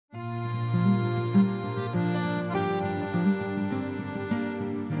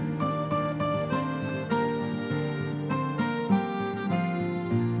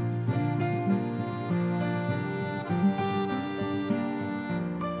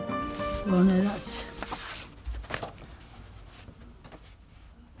Well, no, that's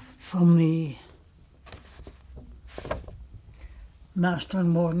from the Master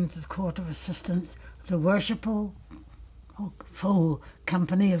and Warden to the Court of Assistance, the Worshipful Full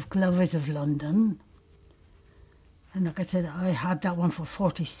Company of Glovers of London. And like I said, I had that one for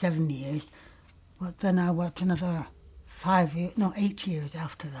 47 years, but then I worked another 8 years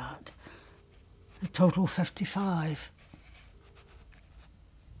after that. A total 55.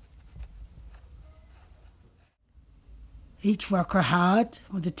 Each worker had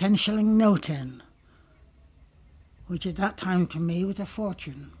with a 10-shilling note in, which at that time to me was a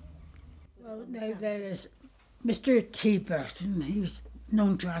fortune. Well, now there's Mr. T. Burton. He was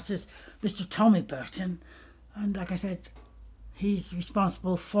known to us as Mr. Tommy Burton, and like I said, he's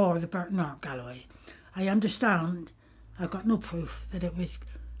responsible for the Burton Art Gallery. I understand, I've got no proof, that it was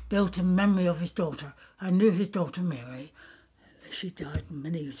built in memory of his daughter. I knew his daughter Mary. She died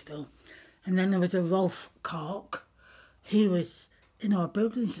many years ago. And then there was a Rolf Cork. He was in our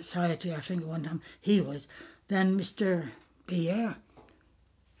building society, I think, at one time. He was. Then Mr. Beer,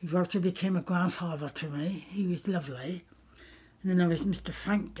 he virtually became a grandfather to me. He was lovely. And then there was Mr.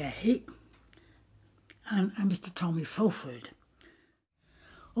 Frank Day and Mr. Tommy Fulford.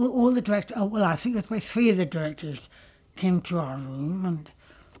 All the directors, well, I think it was 3 of the directors came to our room, and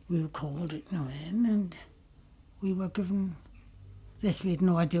we were called in, and we were given this. We had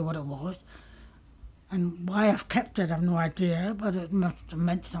no idea what it was. And why I've kept it, I've no idea, but it must have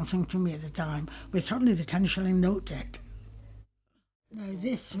meant something to me at the time. But certainly the 10-shilling note did. Now,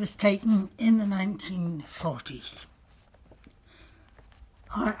 this was taken in the 1940s.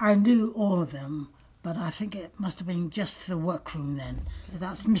 I knew all of them, but I think it must have been just the workroom then.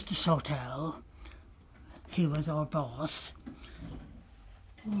 That's Mr. Sawtell. He was our boss.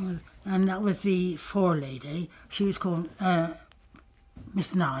 And that was the forelady. She was called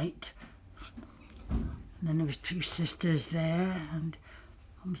Miss Knight. And then there was 2 sisters there, and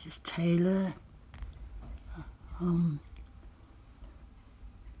Mrs. Taylor.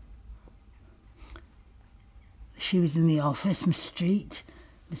 She was in the office, Miss Street,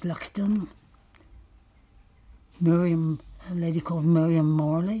 Miss Luxton, Miriam, a lady called Miriam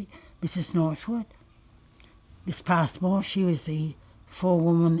Morley, Mrs. Northwood, Miss Passmore. She was the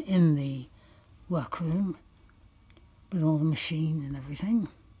forewoman in the workroom with all the machines and everything.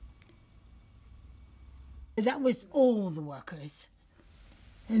 That was all the workers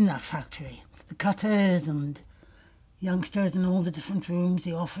in that factory. The cutters and youngsters in all the different rooms,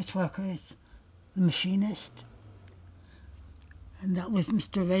 the office workers, the machinist. And that was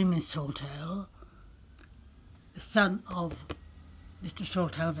Mr. Raymond Sawtell, the son of Mr.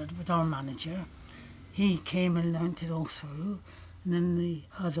 Sawtell that was our manager. He came and learnt it all through. And then the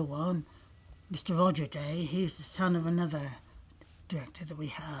other one, Mr. Roger Day, he was the son of another director that we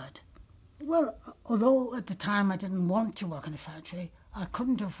had. Well, although at the time I didn't want to work in a factory, I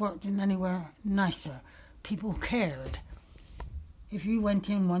couldn't have worked in anywhere nicer. People cared. If you went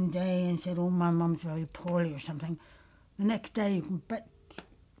in one day and said, oh, my mum's very poorly or something, the next day you can bet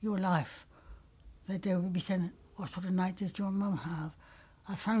your life that they would be saying, what sort of night does your mum have?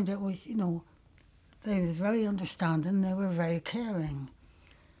 I found it was, they were very understanding, they were very caring.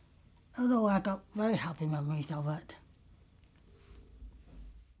 Although I got very happy memories of it.